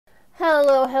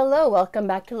Hello, hello, welcome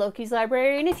back to Loki's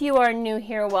Library, and if you are new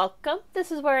here, welcome.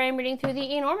 This is where I'm reading through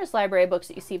the enormous library of books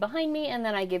that you see behind me, and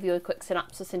then I give you a quick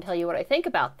synopsis and tell you what I think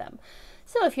about them.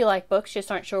 So if you like books,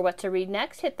 just aren't sure what to read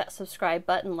next, hit that subscribe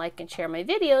button, like and share my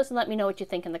videos, and let me know what you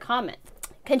think in the comments.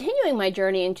 Continuing my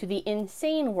journey into the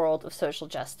insane world of social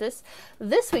justice,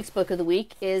 this week's book of the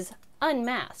week is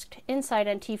Unmasked, Inside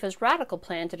Antifa's Radical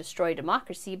Plan to Destroy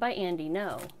Democracy by Andy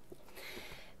Ngo.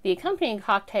 The accompanying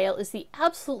cocktail is the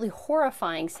absolutely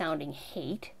horrifying sounding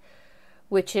Hate,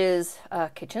 which is a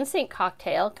kitchen sink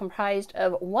cocktail comprised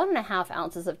of 1.5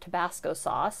 ounces of Tabasco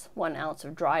sauce, 1 ounce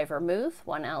of dry vermouth,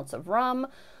 1 ounce of rum,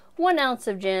 1 ounce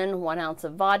of gin, 1 ounce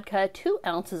of vodka, 2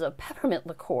 ounces of peppermint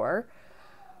liqueur,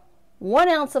 1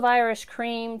 ounce of Irish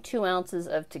cream, 2 ounces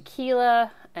of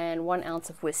tequila, and 1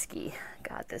 ounce of whiskey.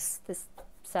 God, this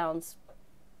sounds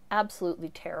absolutely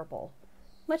terrible.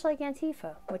 Much like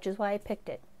Antifa, which is why I picked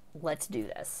it. Let's do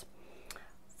this.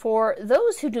 For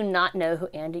those who do not know who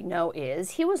Andy Ngo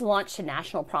is, he was launched to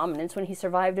national prominence when he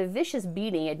survived a vicious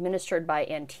beating administered by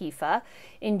Antifa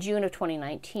in June of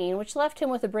 2019, which left him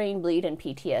with a brain bleed and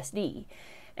PTSD.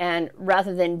 And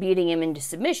rather than beating him into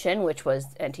submission, which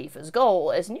was Antifa's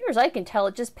goal, as near as I can tell,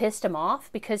 it just pissed him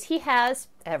off because he has,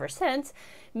 ever since,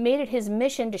 made it his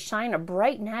mission to shine a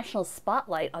bright national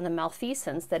spotlight on the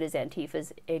malfeasance that is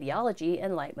Antifa's ideology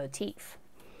and leitmotif.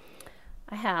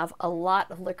 I have a lot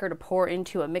of liquor to pour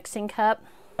into a mixing cup,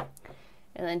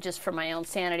 and then just for my own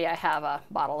sanity, I have a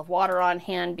bottle of water on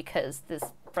hand because this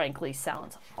frankly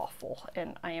sounds awful,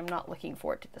 and I am not looking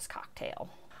forward to this cocktail.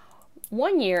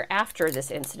 1 year after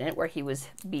this incident where he was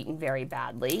beaten very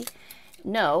badly,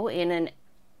 Ngo, in an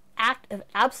act of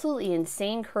absolutely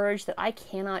insane courage that I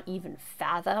cannot even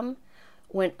fathom,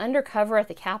 went undercover at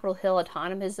the Capitol Hill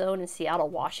Autonomous Zone in Seattle,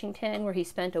 Washington, where he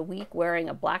spent a week wearing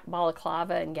a black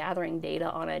balaclava and gathering data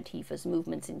on Antifa's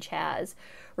movements in Chaz,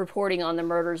 reporting on the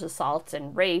murders, assaults,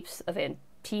 and rapes of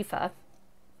Antifa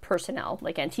personnel.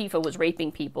 Like, Antifa was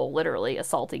raping people, literally,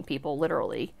 assaulting people,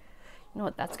 literally. You know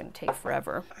what? That's going to take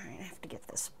forever. All right, I have to get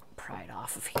this pried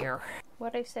off of here.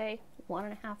 What'd I say?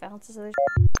 1.5 ounces of this?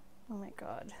 Oh my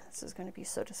God, this is going to be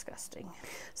so disgusting.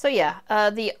 So yeah,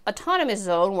 the autonomous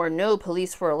zone where no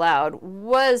police were allowed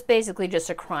was basically just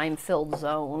a crime-filled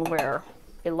zone where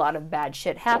a lot of bad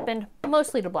shit happened,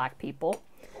 mostly to black people,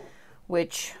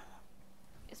 which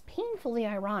is painfully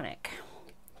ironic,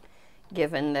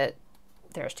 given that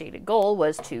their stated goal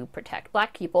was to protect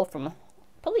black people from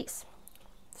police.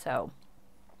 So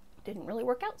it didn't really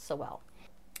work out so well.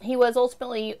 He was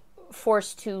ultimately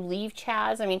forced to leave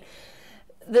Chaz. I mean,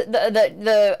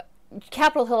 the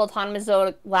Capitol Hill Autonomous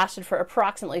Zone lasted for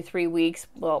approximately 3 weeks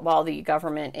while the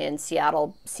government in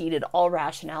Seattle ceded all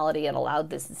rationality and allowed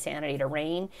this insanity to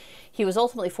reign. He was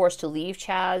ultimately forced to leave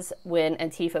Chaz when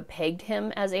Antifa pegged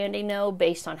him as Andy Ngo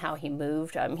based on how he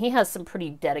moved. He has some pretty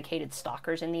dedicated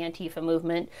stalkers in the Antifa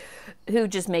movement who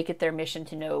just make it their mission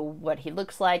to know what he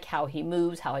looks like, how he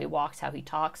moves, how he walks, how he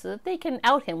talks, so that they can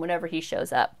out him whenever he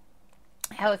shows up.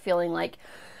 I have a feeling like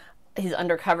his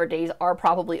undercover days are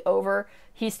probably over.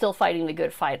 He's still fighting the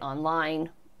good fight online,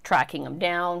 tracking him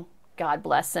down. God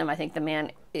bless him. I think the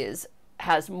man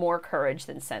has more courage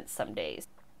than sense some days.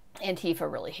 Antifa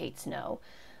really hates Ngo.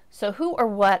 So who or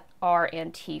what are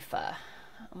Antifa?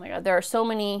 Oh my God, there are so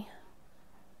many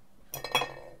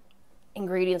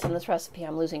ingredients in this recipe,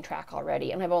 I'm losing track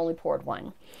already, and I've only poured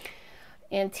one.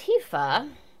 Antifa,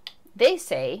 they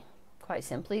say, quite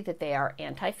simply, that they are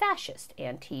anti-fascist.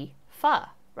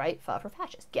 Antifa. Right? Fa for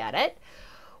fascist. Get it?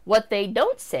 What they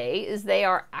don't say is they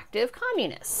are active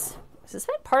communists. I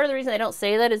suspect part of the reason they don't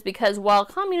say that is because while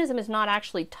communism is not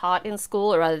actually taught in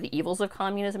school, or rather the evils of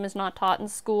communism is not taught in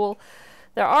school,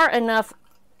 there are enough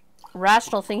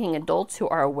rational thinking adults who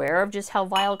are aware of just how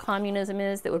vile communism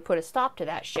is that would put a stop to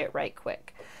that shit right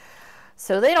quick.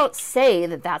 So they don't say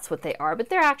that that's what they are, but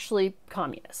they're actually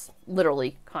communists.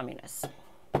 Literally communists.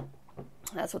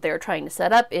 That's what they were trying to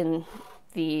set up in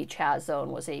the Chaz zone,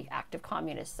 was a active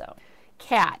communist zone.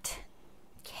 Cat,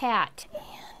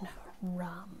 and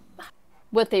rum.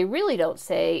 What they really don't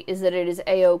say is that it is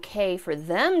a-okay for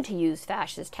them to use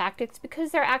fascist tactics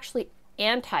because they're actually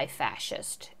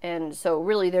anti-fascist. And so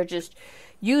really they're just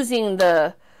using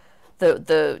the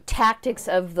tactics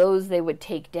of those they would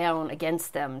take down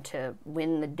against them to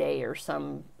win the day or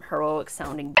some heroic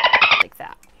sounding like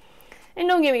that. And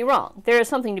don't get me wrong, there is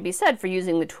something to be said for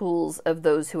using the tools of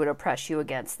those who would oppress you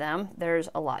against them. There's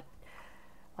a lot,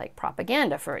 like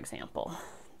propaganda, for example.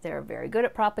 They're very good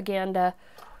at propaganda.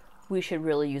 We should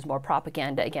really use more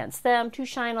propaganda against them to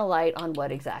shine a light on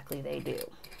what exactly they do.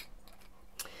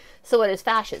 So what is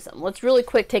fascism? Let's really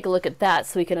quick take a look at that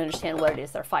so we can understand what it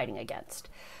is they're fighting against.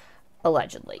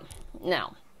 Allegedly.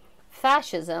 Now,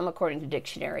 fascism, according to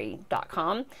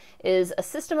dictionary.com, is a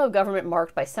system of government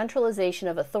marked by centralization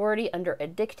of authority under a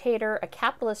dictator, a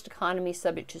capitalist economy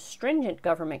subject to stringent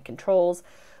government controls,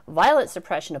 violent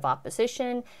suppression of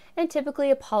opposition, and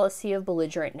typically a policy of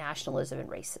belligerent nationalism and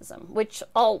racism, which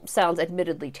all sounds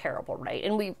admittedly terrible, right?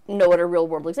 And we know what a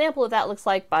real-world example of that looks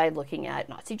like by looking at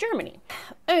Nazi Germany.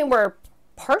 I mean, we're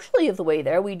partially of the way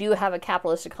there. We do have a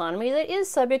capitalist economy that is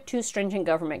subject to stringent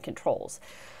government controls.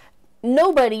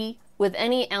 Nobody with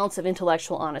any ounce of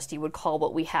intellectual honesty would call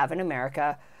what we have in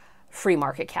America free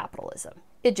market capitalism.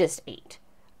 It just ain't.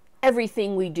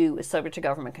 Everything we do is subject to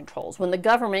government controls. When the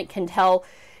government can tell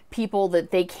people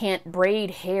that they can't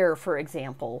braid hair, for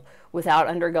example, without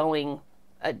undergoing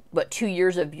 2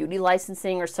 years of beauty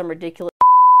licensing or some ridiculous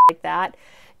like that,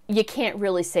 you can't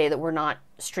really say that we're not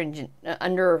stringent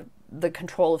under the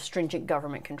control of stringent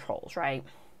government controls, right?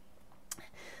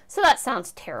 So that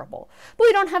sounds terrible. But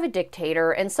we don't have a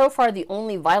dictator, and so far the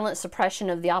only violent suppression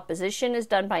of the opposition is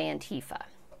done by Antifa.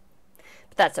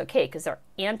 But that's okay, because they're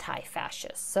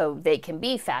anti-fascist, so they can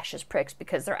be fascist pricks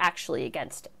because they're actually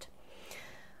against it.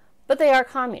 But they are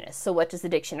communists, so what does the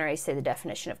dictionary say the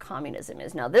definition of communism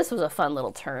is? Now, this was a fun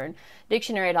little turn.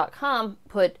 Dictionary.com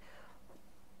put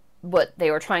what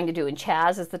they were trying to do in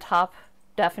Chaz as the top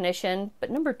definition, but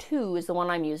number 2 is the one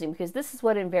I'm using because this is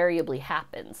what invariably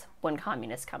happens when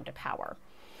communists come to power.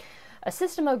 A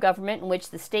system of government in which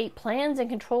the state plans and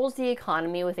controls the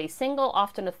economy with a single,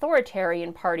 often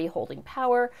authoritarian party holding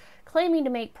power, claiming to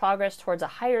make progress towards a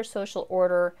higher social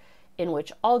order in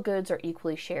which all goods are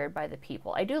equally shared by the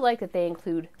people. I do like that they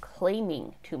include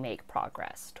claiming to make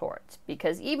progress towards,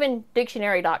 because even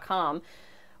dictionary.com,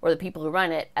 or the people who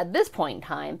run it, at this point in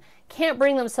time, can't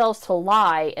bring themselves to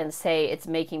lie and say it's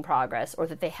making progress or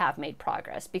that they have made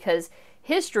progress, because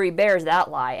history bears that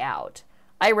lie out.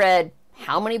 I read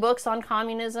how many books on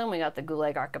communism? We got the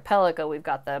Gulag Archipelago, we've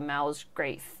got the Mao's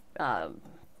Great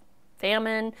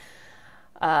Famine,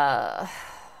 A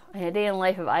Day in the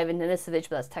Life of Ivan Denisovich,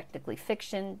 but that's technically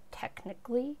fiction,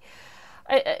 technically.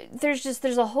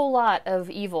 There's a whole lot of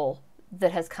evil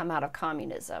that has come out of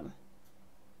communism.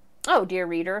 Oh, dear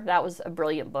reader, that was a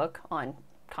brilliant book on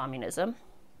communism.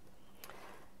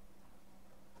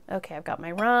 Okay, I've got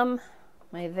my rum,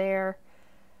 my there.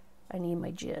 I need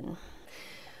my gin.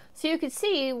 So you can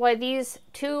see why these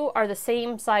two are the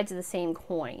same sides of the same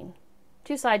coin.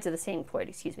 Two sides of the same coin,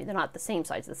 excuse me. They're not the same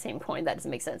sides of the same coin. That doesn't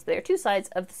make sense. But they're two sides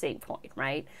of the same coin,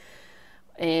 right?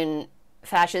 In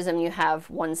fascism, you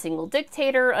have one single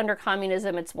dictator. Under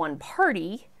communism, it's one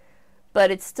party. But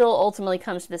it still ultimately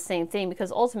comes to the same thing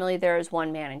because ultimately there is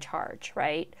one man in charge,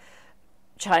 right?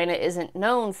 China isn't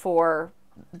known for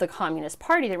the Communist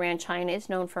Party that ran China. It's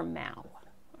known for Mao,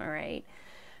 all right?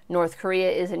 North Korea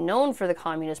isn't known for the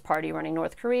Communist Party running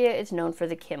North Korea. It's known for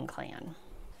the Kim clan.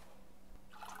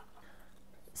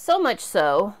 So much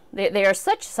so, they are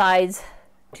such sides,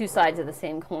 two sides of the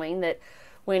same coin, that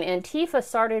when Antifa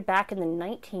started back in the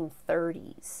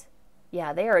 1930s,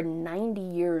 yeah, they are 90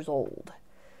 years old.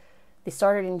 They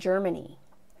started in Germany.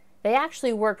 They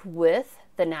actually worked with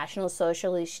the National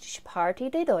Socialist Party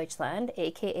de Deutschland,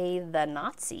 aka the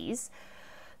Nazis.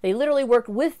 They literally worked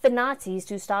with the Nazis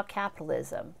to stop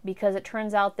capitalism because it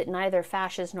turns out that neither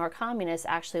fascists nor communists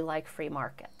actually like free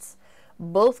markets.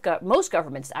 Most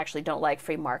governments actually don't like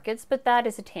free markets, but that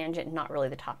is a tangent, not really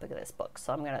the topic of this book,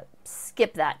 so I'm going to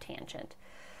skip that tangent.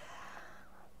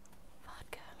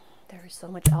 Vodka. There is so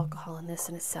much alcohol in this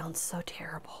and it sounds so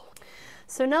terrible.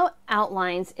 So now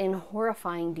outlines in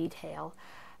horrifying detail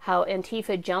how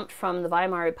Antifa jumped from the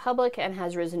Weimar Republic and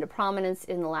has risen to prominence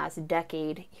in the last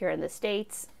decade here in the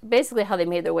States. Basically how they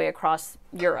made their way across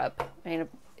Europe. I mean,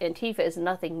 Antifa is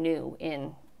nothing new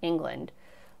in England.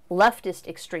 Leftist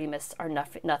extremists are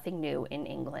nothing new in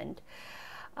England.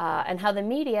 And how the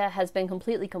media has been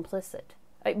completely complicit.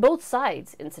 Both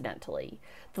sides, incidentally.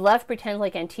 The left pretends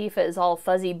like Antifa is all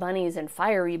fuzzy bunnies and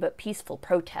fiery but peaceful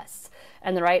protests,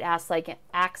 and the right acts like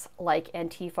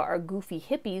Antifa are goofy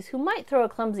hippies who might throw a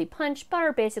clumsy punch but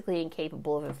are basically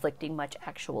incapable of inflicting much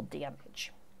actual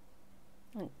damage.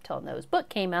 Until Noah's book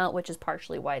came out, which is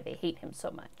partially why they hate him so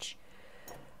much.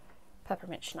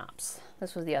 Peppermint schnapps.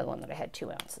 This was the other one that I had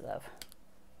 2 ounces of.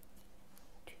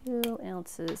 2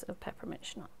 ounces of peppermint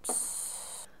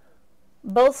schnapps.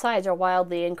 Both sides are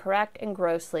wildly incorrect and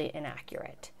grossly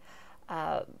inaccurate.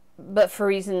 But for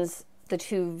reasons, the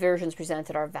two versions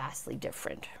presented are vastly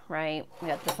different, right? We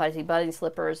got the fuzzy bunny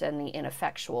slippers and the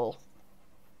ineffectual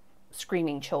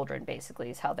screaming children, basically,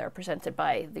 is how they're presented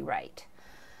by the right.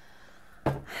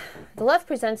 The left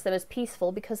presents them as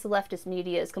peaceful because the leftist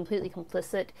media is completely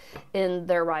complicit in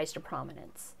their rise to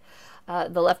prominence.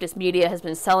 The leftist media has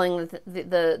been selling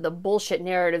the bullshit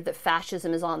narrative that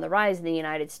fascism is on the rise in the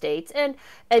United States, and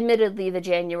admittedly the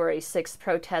January 6th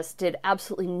protests did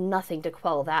absolutely nothing to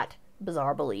quell that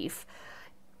bizarre belief,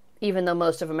 even though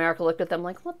most of America looked at them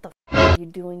like, what the f*** are you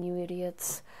doing, you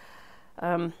idiots?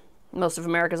 Most of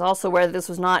America is also aware that this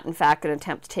was not, in fact, an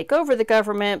attempt to take over the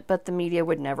government, but the media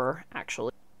would never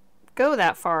actually go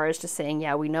that far as to saying,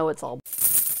 yeah, we know it's all...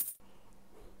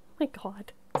 My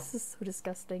God, this is so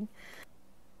disgusting.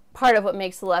 Part of what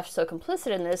makes the left so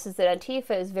complicit in this is that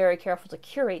Antifa is very careful to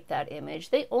curate that image.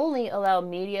 They only allow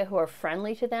media who are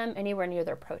friendly to them anywhere near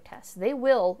their protests. They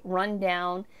will run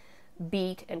down,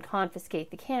 beat, and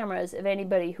confiscate the cameras of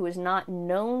anybody who is not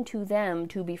known to them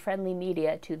to be friendly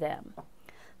media to them.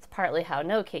 It's partly how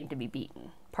No came to be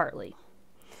beaten. Partly.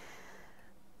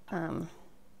 And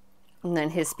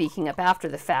then his speaking up after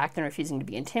the fact and refusing to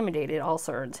be intimidated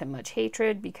also earns him much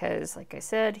hatred because, like I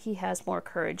said, he has more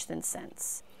courage than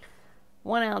sense.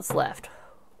 1 ounce left.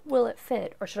 Will it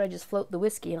fit, or should I just float the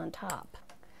whiskey on top?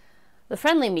 The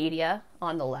friendly media,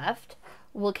 on the left,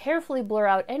 will carefully blur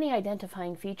out any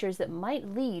identifying features that might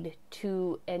lead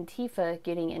to Antifa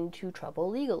getting into trouble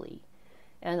legally.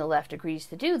 And the left agrees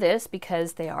to do this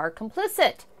because they are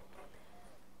complicit.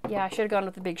 Yeah, I should have gone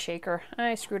with the big shaker.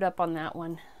 I screwed up on that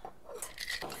one.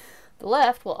 The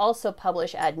left will also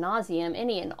publish ad nauseum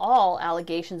any and all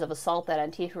allegations of assault that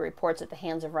Antifa reports at the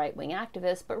hands of right-wing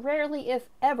activists, but rarely, if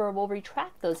ever, will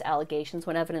retract those allegations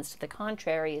when evidence to the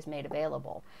contrary is made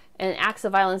available. And acts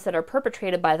of violence that are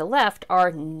perpetrated by the left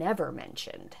are never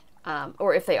mentioned.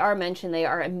 Or if they are mentioned, they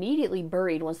are immediately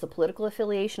buried once the political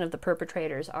affiliation of the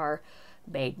perpetrators are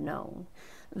made known.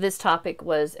 This topic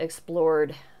was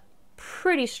explored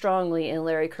pretty strongly in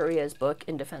Larry Correia's book,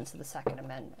 In Defense of the Second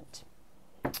Amendment.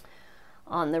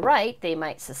 On the right, they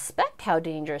might suspect how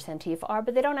dangerous Antifa are,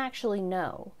 but they don't actually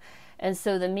know. And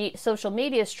so the social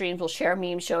media streams will share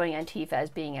memes showing Antifa as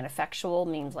being ineffectual,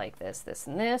 memes like this, this,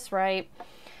 and this, right?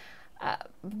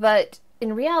 But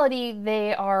in reality,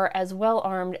 they are as well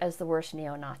armed as the worst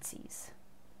neo-Nazis.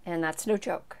 And that's no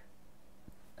joke.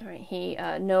 All right, he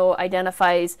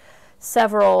identifies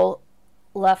several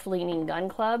left-leaning gun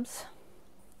clubs,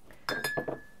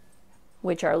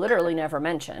 which are literally never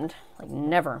mentioned, like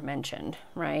never mentioned,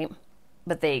 right?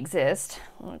 But they exist.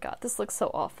 Oh my God, this looks so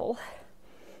awful.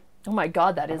 Oh my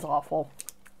God, that is awful.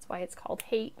 That's why it's called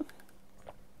hate.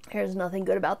 There's nothing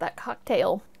good about that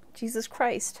cocktail. Jesus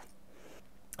Christ.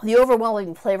 The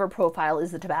overwhelming flavor profile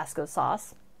is the Tabasco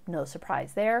sauce. No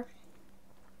surprise there.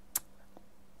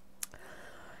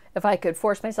 If I could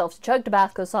force myself to chug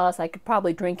Tabasco sauce, I could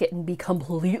probably drink it and be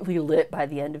completely lit by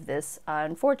the end of this.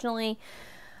 Unfortunately,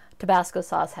 Tabasco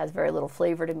sauce has very little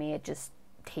flavor to me. It just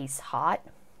tastes hot,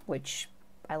 which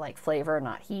I like flavor,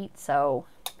 not heat. So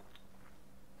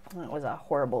that was a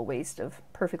horrible waste of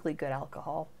perfectly good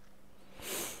alcohol.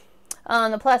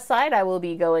 On the plus side, I will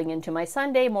be going into my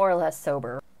Sunday more or less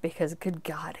sober because, good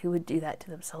God, who would do that to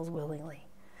themselves willingly?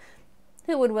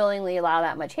 Who would willingly allow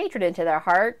that much hatred into their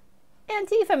heart?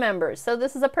 Antifa members. So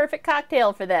this is a perfect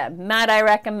cocktail for them. Might I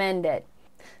recommend it?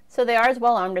 So they are as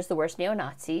well armed as the worst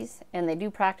neo-Nazis, and they do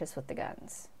practice with the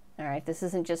guns. All right, this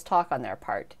isn't just talk on their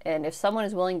part. And if someone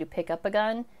is willing to pick up a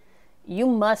gun, you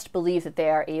must believe that they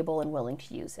are able and willing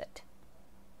to use it.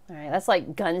 All right, that's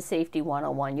like gun safety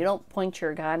 101. You don't point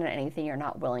your gun at anything you're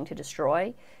not willing to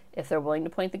destroy. If they're willing to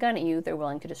point the gun at you, they're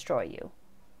willing to destroy you.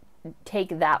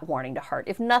 Take that warning to heart.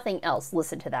 If nothing else,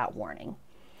 listen to that warning.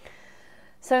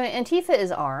 So Antifa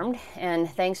is armed, and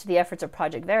thanks to the efforts of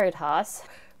Project Veritas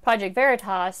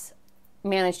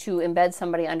managed to embed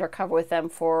somebody undercover with them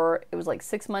for, it was like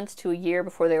 6 months to a year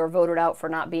before they were voted out for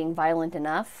not being violent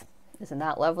enough. Isn't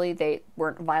that lovely? They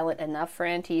weren't violent enough for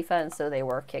Antifa, and so they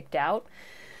were kicked out.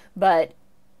 But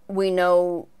we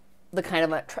know the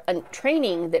kind of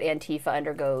training that Antifa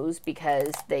undergoes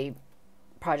because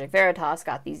Project Veritas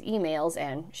got these emails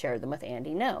and shared them with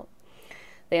Andy No.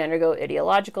 They undergo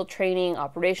ideological training,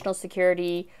 operational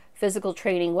security, physical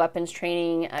training, weapons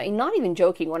training. Not even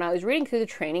joking, when I was reading through the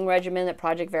training regimen that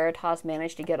Project Veritas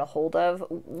managed to get a hold of,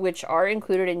 which are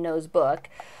included in No's book,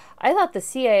 I thought the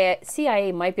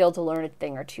CIA might be able to learn a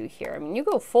thing or two here. I mean, you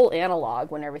go full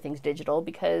analog when everything's digital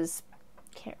because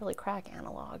you can't really crack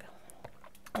analog.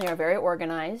 They are very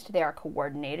organized, they are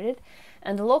coordinated,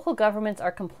 and the local governments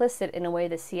are complicit in a way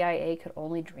the CIA could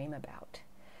only dream about.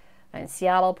 In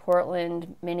Seattle,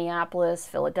 Portland, Minneapolis,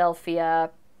 Philadelphia,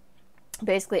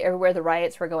 basically everywhere the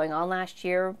riots were going on last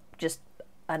year, just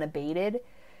unabated,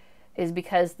 is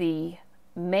because the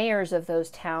mayors of those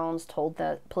towns told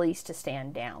the police to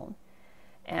stand down.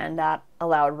 And that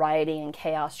allowed rioting and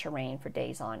chaos to reign for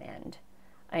days on end.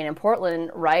 I mean, in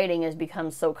Portland, rioting has become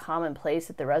so commonplace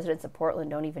that the residents of Portland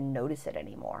don't even notice it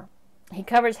anymore. He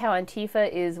covers how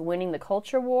Antifa is winning the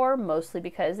culture war, mostly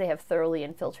because they have thoroughly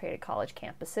infiltrated college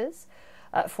campuses.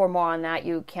 For more on that,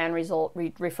 you can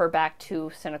refer back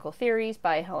to Cynical Theories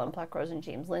by Helen Pluckrose and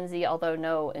James Lindsay, although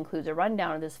No includes a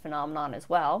rundown of this phenomenon as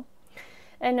well.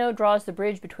 And No draws the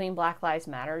bridge between Black Lives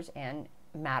Matter and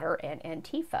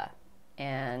Antifa.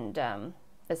 And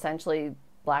essentially,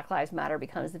 Black Lives Matter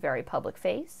becomes the very public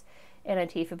face, and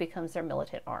Antifa becomes their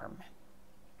militant arm.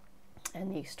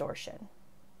 And the extortion.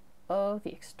 Oh,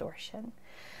 the extortion.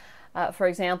 For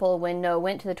example, when No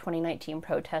went to the 2019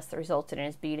 protest that resulted in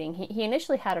his beating, he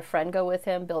initially had a friend go with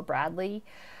him, Bill Bradley.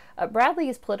 Bradley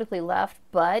is politically left,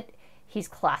 but he's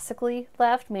classically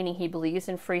left, meaning he believes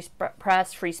in free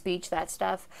press, free speech, that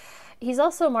stuff. He's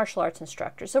also a martial arts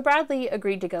instructor, so Bradley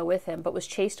agreed to go with him, but was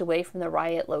chased away from the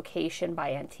riot location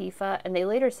by Antifa, and they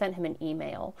later sent him an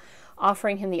email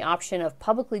offering him the option of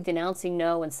publicly denouncing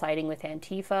No and siding with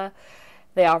Antifa.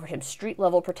 They offered him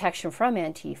street-level protection from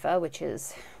Antifa, which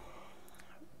is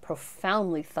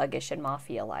profoundly thuggish and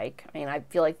mafia-like. I mean, I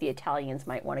feel like the Italians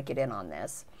might want to get in on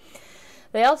this.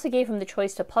 They also gave him the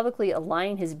choice to publicly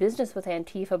align his business with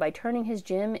Antifa by turning his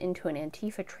gym into an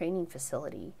Antifa training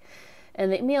facility. And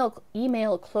the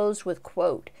email closed with,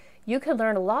 quote, "You can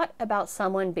learn a lot about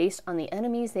someone based on the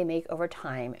enemies they make over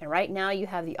time, and right now you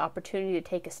have the opportunity to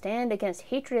take a stand against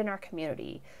hatred in our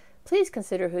community. Please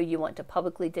consider who you want to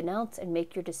publicly denounce and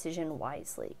make your decision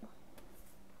wisely."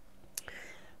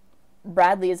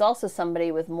 Bradley is also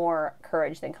somebody with more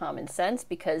courage than common sense,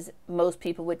 because most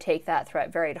people would take that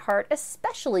threat very to heart,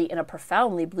 especially in a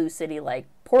profoundly blue city like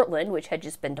Portland, which had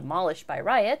just been demolished by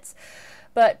riots.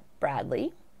 But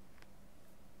Bradley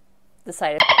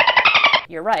decided,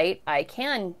 you're right,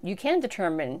 you can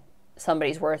determine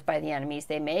somebody's worth by the enemies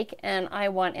they make, and I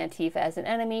want Antifa as an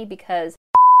enemy because...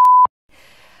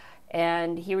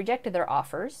 And he rejected their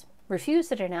offers, refused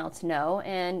to denounce No,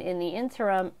 and in the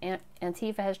interim,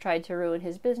 Antifa has tried to ruin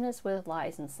his business with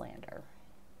lies and slander,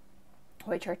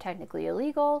 which are technically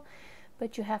illegal,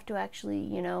 but you have to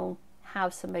actually,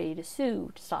 have somebody to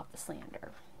sue to stop the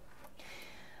slander.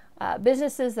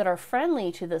 Businesses that are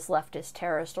friendly to this leftist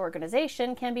terrorist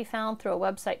organization can be found through a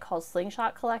website called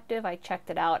Slingshot Collective. I checked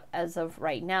it out. As of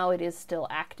right now, it is still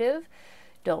active.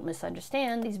 Don't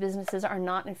misunderstand, these businesses are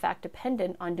not in fact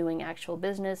dependent on doing actual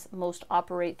business. Most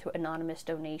operate through anonymous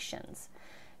donations.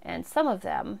 And some of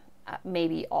them,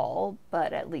 maybe all,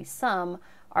 but at least some,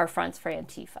 are fronts for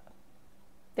Antifa.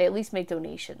 They at least make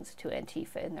donations to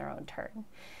Antifa in their own turn.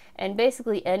 And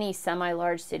basically any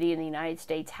semi-large city in the United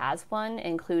States has one,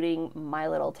 including my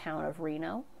little town of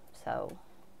Reno. So,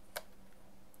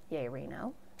 yay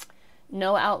Reno.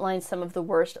 No outlines some of the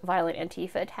worst violent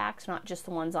Antifa attacks, not just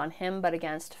the ones on him, but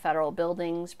against federal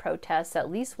buildings, protests, at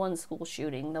least one school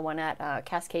shooting, the one at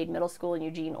Cascade Middle School in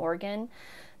Eugene, Oregon.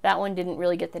 That one didn't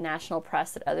really get the national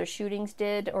press that other shootings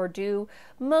did or do,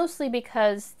 mostly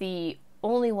because the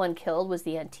only one killed was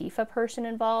the Antifa person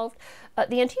involved.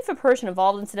 The Antifa person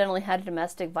involved incidentally had a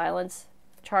domestic violence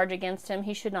charge against him.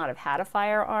 He should not have had a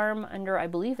firearm under, I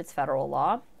believe it's federal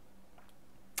law.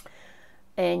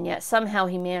 And yet somehow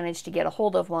he managed to get a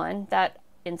hold of one. That,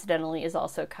 incidentally, is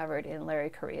also covered in Larry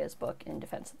Correia's book, In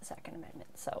Defense of the Second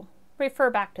Amendment. So refer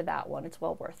back to that one. It's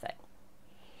well worth it.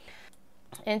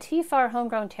 Antifa are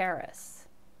homegrown terrorists,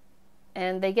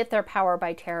 and they get their power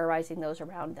by terrorizing those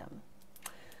around them.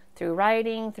 Through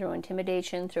rioting, through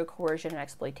intimidation, through coercion and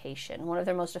exploitation. One of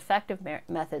their most effective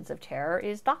methods of terror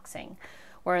is doxing,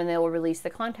 wherein they will release the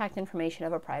contact information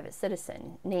of a private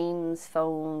citizen. Names,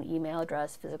 phone, email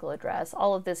address, physical address,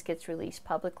 all of this gets released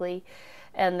publicly,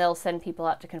 and they'll send people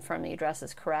out to confirm the address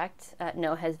is correct.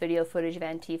 No has video footage of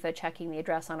Antifa checking the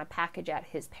address on a package at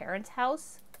his parents'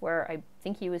 house, where I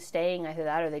think he was staying, either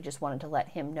that or they just wanted to let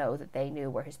him know that they knew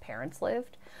where his parents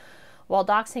lived. While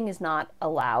doxing is not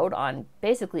allowed on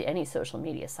basically any social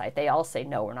media site, they all say,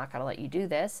 no, we're not going to let you do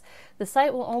this, the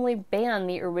site will only ban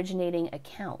the originating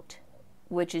account,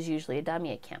 which is usually a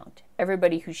dummy account.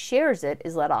 Everybody who shares it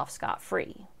is let off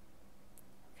scot-free.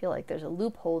 I feel like there's a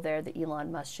loophole there that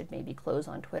Elon Musk should maybe close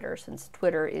on Twitter, since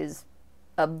Twitter is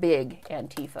a big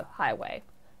Antifa highway.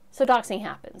 So doxing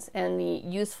happens, and the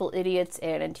useful idiots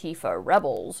and Antifa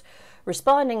rebels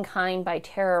respond in kind by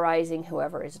terrorizing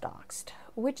whoever is doxed,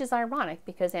 which is ironic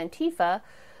because Antifa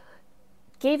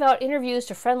gave out interviews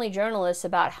to friendly journalists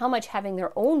about how much having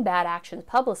their own bad actions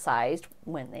publicized,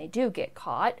 when they do get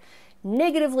caught,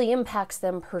 negatively impacts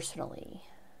them personally.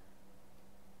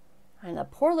 And the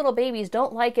poor little babies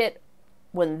don't like it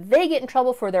when they get in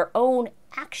trouble for their own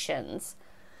actions,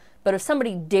 But if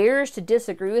somebody dares to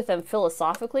disagree with them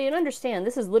philosophically, and understand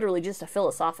this is literally just a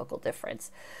philosophical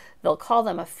difference, they'll call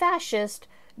them a fascist,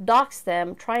 dox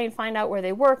them, try and find out where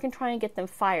they work, and try and get them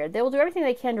fired. They will do everything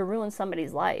they can to ruin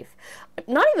somebody's life.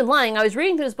 Not even lying, I was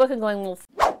reading through this book and going, well,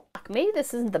 maybe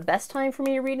this isn't the best time for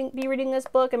me to be reading this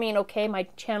book. I mean, okay, my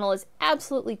channel is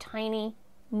absolutely tiny.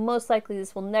 Most likely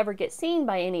this will never get seen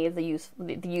by any of the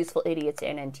useful idiots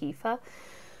in Antifa.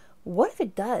 What if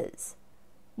it does?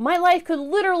 My life could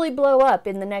literally blow up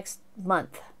in the next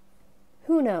month.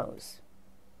 Who knows?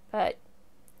 But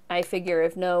I figure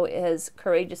if Noah is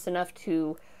courageous enough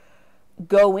to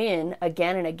go in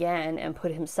again and again and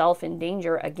put himself in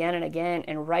danger again and again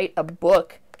and write a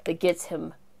book that gets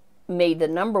him made the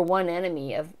 #1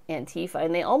 enemy of Antifa,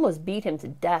 and they almost beat him to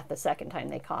death the second time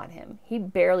they caught him. He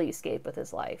barely escaped with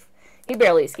his life. He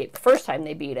barely escaped the first time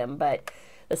they beat him, but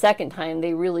the second time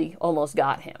they really almost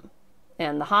got him.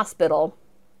 And the hospital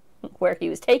where he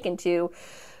was taken to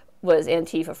was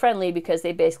Antifa friendly because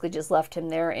they basically just left him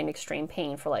there in extreme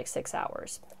pain for like 6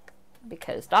 hours.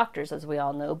 Because doctors, as we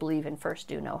all know, believe in first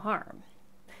do no harm.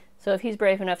 So if he's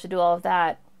brave enough to do all of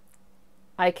that,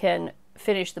 I can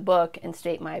finish the book and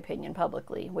state my opinion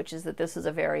publicly, which is that this is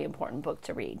a very important book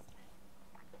to read.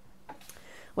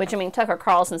 Which, I mean, Tucker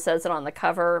Carlson says it on the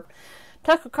cover.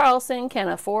 Tucker Carlson can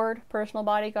afford personal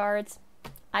bodyguards.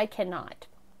 I cannot.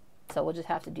 So we'll just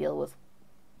have to deal with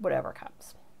whatever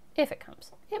comes. If it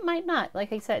comes. It might not.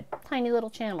 Like I said, tiny little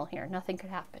channel here. Nothing could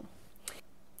happen.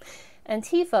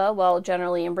 Antifa, while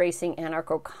generally embracing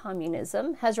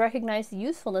anarcho-communism, has recognized the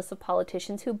usefulness of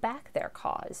politicians who back their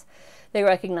cause. They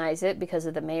recognize it because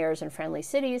of the mayors in friendly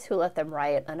cities who let them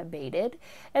riot unabated,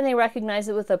 and they recognize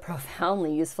it with the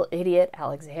profoundly useful idiot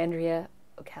Alexandria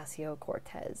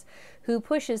Ocasio-Cortez, who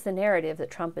pushes the narrative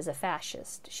that Trump is a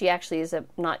fascist. She actually is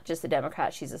not just a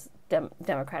Democrat, she's a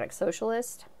democratic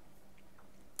socialist.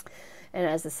 And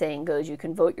as the saying goes, you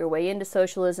can vote your way into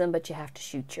socialism, but you have to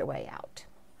shoot your way out.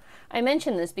 I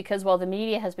mention this because while the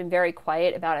media has been very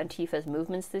quiet about Antifa's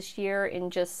movements this year, in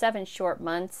just 7 short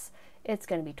months, it's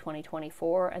going to be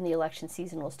 2024, and the election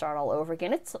season will start all over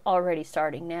again. It's already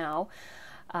starting now.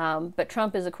 But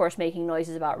Trump is, of course, making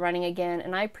noises about running again,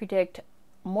 and I predict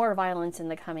more violence in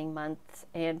the coming months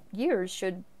and years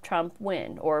should Trump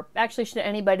win, or actually should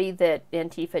anybody that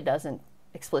Antifa doesn't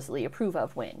explicitly approve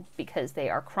of win, because they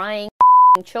are crying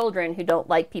children who don't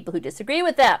like people who disagree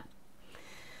with them.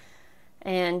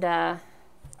 And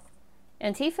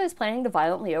Antifa is planning to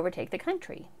violently overtake the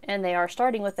country. And they are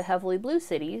starting with the heavily blue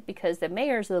cities because the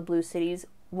mayors of the blue cities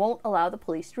won't allow the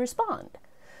police to respond.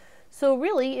 So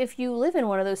really, if you live in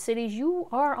one of those cities, you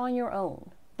are on your own.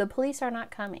 The police are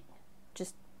not coming.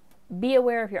 Just be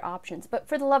aware of your options. But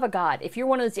for the love of God, if you're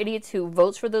one of those idiots who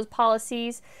votes for those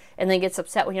policies and then gets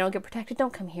upset when you don't get protected,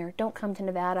 don't come here. Don't come to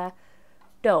Nevada.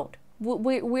 Don't.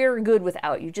 We're good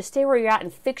without you. Just stay where you're at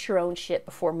and fix your own shit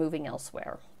before moving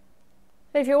elsewhere.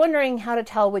 But if you're wondering how to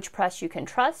tell which press you can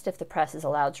trust, if the press is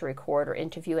allowed to record or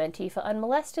interview Antifa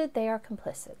unmolested, they are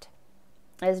complicit.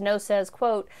 As No says,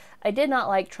 quote, I did not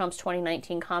like Trump's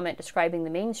 2019 comment describing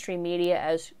the mainstream media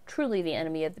as truly the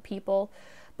enemy of the people,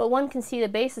 but one can see the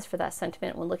basis for that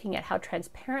sentiment when looking at how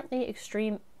transparently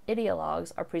extreme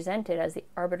ideologues are presented as the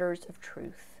arbiters of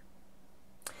truth.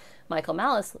 Michael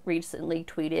Malice recently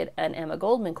tweeted an Emma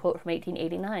Goldman quote from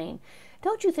 1889.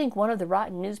 Don't you think one of the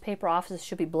rotten newspaper offices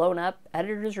should be blown up,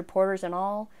 editors, reporters, and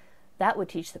all? That would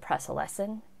teach the press a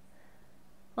lesson.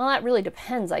 Well, that really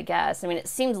depends, I guess. I mean, it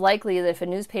seems likely that if a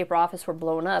newspaper office were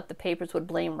blown up, the papers would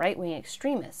blame right-wing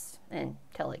extremists.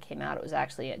 Until it came out it was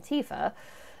actually Antifa.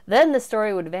 Then the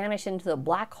story would vanish into the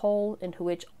black hole into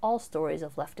which all stories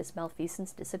of leftist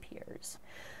malfeasance disappears.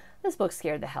 This book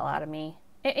scared the hell out of me.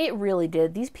 It really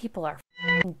did. These people are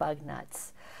f***ing bug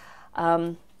nuts.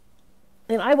 And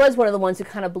I was one of the ones who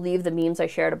kind of believed the memes I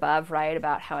shared above, right,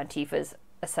 about how Antifa is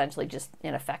essentially just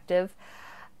ineffective.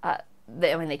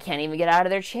 They can't even get out of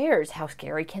their chairs. How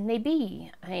scary can they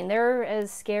be? I mean, they're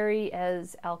as scary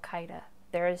as Al-Qaeda.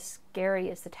 They're as scary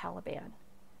as the Taliban.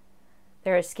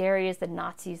 They're as scary as the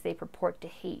Nazis they purport to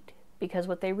hate, because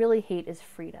what they really hate is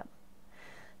freedom.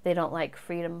 They don't like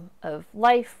freedom of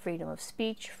life, freedom of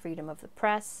speech, freedom of the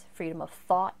press, freedom of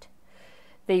thought.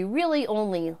 They really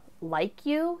only like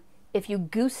you if you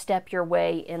goose-step your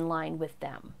way in line with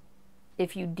them.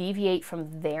 If you deviate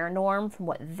from their norm, from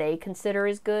what they consider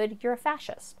is good, you're a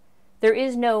fascist. There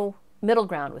is no middle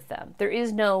ground with them. There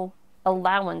is no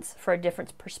allowance for a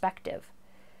different perspective.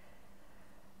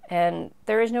 And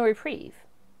there is no reprieve.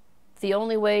 The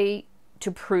only way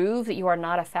to prove that you are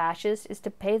not a fascist is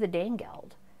to pay the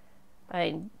Dane-geld. I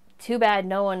mean, too bad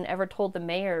no one ever told the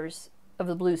mayors of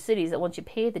the blue cities that once you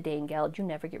pay the Dane-geld, you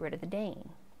never get rid of the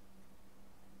Dane.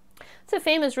 It's a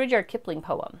famous Rudyard Kipling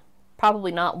poem.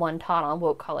 Probably not one taught on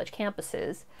woke college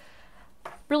campuses.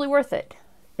 Really worth it.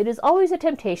 It is always a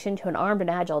temptation to an armed and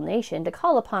agile nation to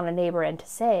call upon a neighbor and to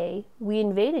say, "We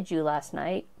invaded you last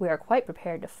night. We are quite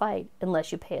prepared to fight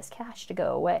unless you pay us cash to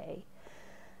go away."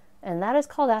 And that is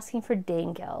called asking for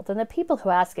Danegeld. And the people who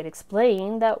ask it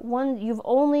explain that you've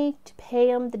only to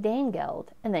pay them the Danegeld,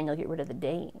 and then you'll get rid of the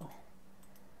Dane.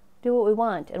 Do what we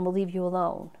want, and we'll leave you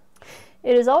alone.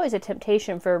 It is always a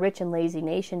temptation for a rich and lazy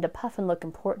nation to puff and look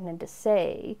important and to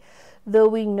say, "Though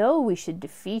we know we should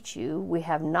defeat you, we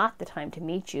have not the time to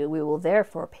meet you. We will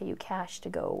therefore pay you cash to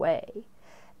go away."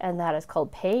 And that is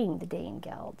called paying the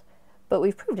Danegeld. But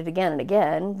we've proved it again and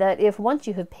again that if once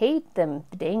you have paid them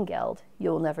the Danegeld, you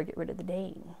will never get rid of the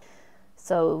Dane.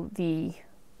 So the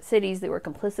cities that were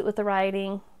complicit with the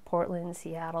rioting, Portland,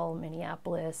 Seattle,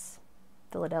 Minneapolis,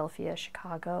 Philadelphia,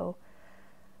 Chicago,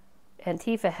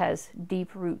 Antifa has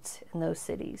deep roots in those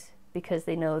cities because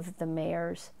they know that the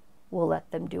mayors will let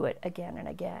them do it again and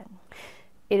again.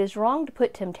 It is wrong to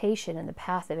put temptation in the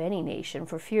path of any nation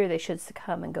for fear they should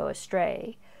succumb and go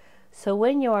astray. So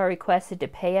when you are requested to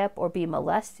pay up or be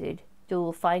molested, you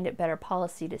will find it better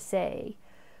policy to say,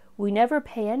 "We never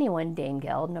pay anyone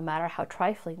Danegeld, no matter how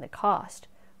trifling the cost,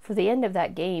 for the end of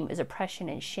that game is oppression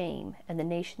and shame, and the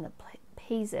nation that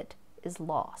pays it is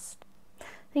lost."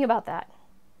 Think about that.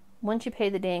 Once you pay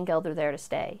the Danegeld, they're there to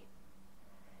stay.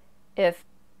 If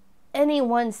any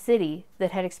one city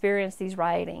that had experienced these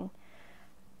rioting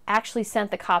actually sent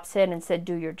the cops in and said,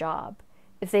 "Do your job,"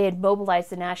 if they had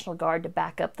mobilized the National Guard to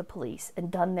back up the police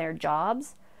and done their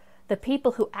jobs, the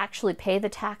people who actually pay the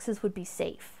taxes would be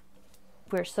safe.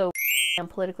 We're so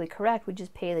politically correct, we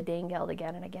just pay the Danegeld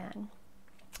again and again.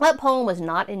 That poem was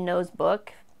not in No's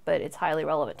book, but it's highly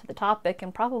relevant to the topic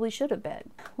and probably should have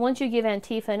been. Once you give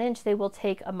Antifa an inch, they will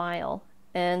take a mile.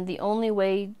 And the only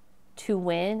way to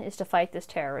win is to fight this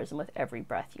terrorism with every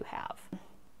breath you have.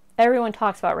 Everyone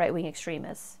talks about right-wing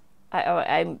extremists.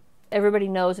 Everybody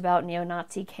knows about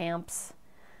neo-Nazi camps.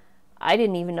 I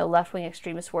didn't even know left-wing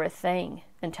extremists were a thing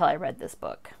until I read this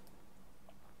book.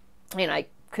 I mean, I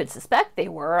could suspect they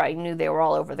were. I knew they were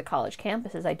all over the college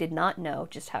campuses. I did not know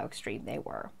just how extreme they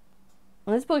were.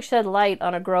 And this book shed light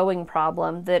on a growing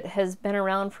problem that has been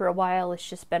around for a while. It's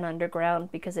just been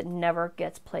underground because it never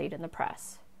gets played in the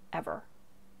press, ever,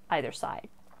 either side.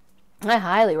 I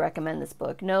highly recommend this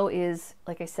book. No is,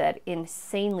 like I said,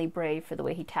 insanely brave for the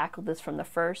way he tackled this from the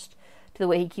first, to the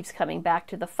way he keeps coming back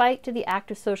to the fight, to the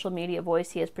active social media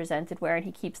voice he has presented, wherein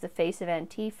he keeps the face of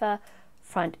Antifa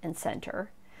front and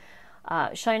center,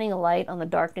 shining a light on the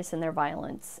darkness and their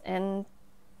violence. And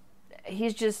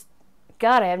he's just,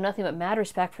 God, I have nothing but mad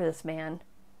respect for this man.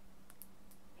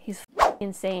 He's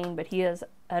insane, but he has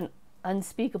an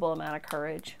unspeakable amount of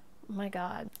courage. Oh my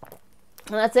God.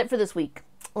 Well, that's it for this week.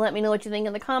 Let me know what you think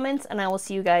in the comments, and I will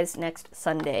see you guys next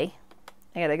Sunday.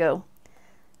 I gotta go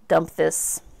dump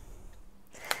this.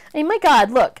 I mean, my God,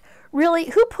 look.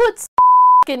 Really, who puts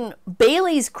fucking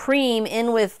Bailey's cream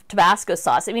in with Tabasco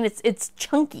sauce? I mean, it's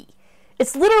chunky.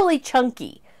 It's literally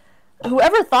chunky.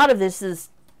 Whoever thought of this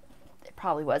it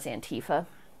probably was Antifa.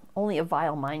 Only a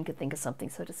vile mind could think of something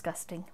so disgusting.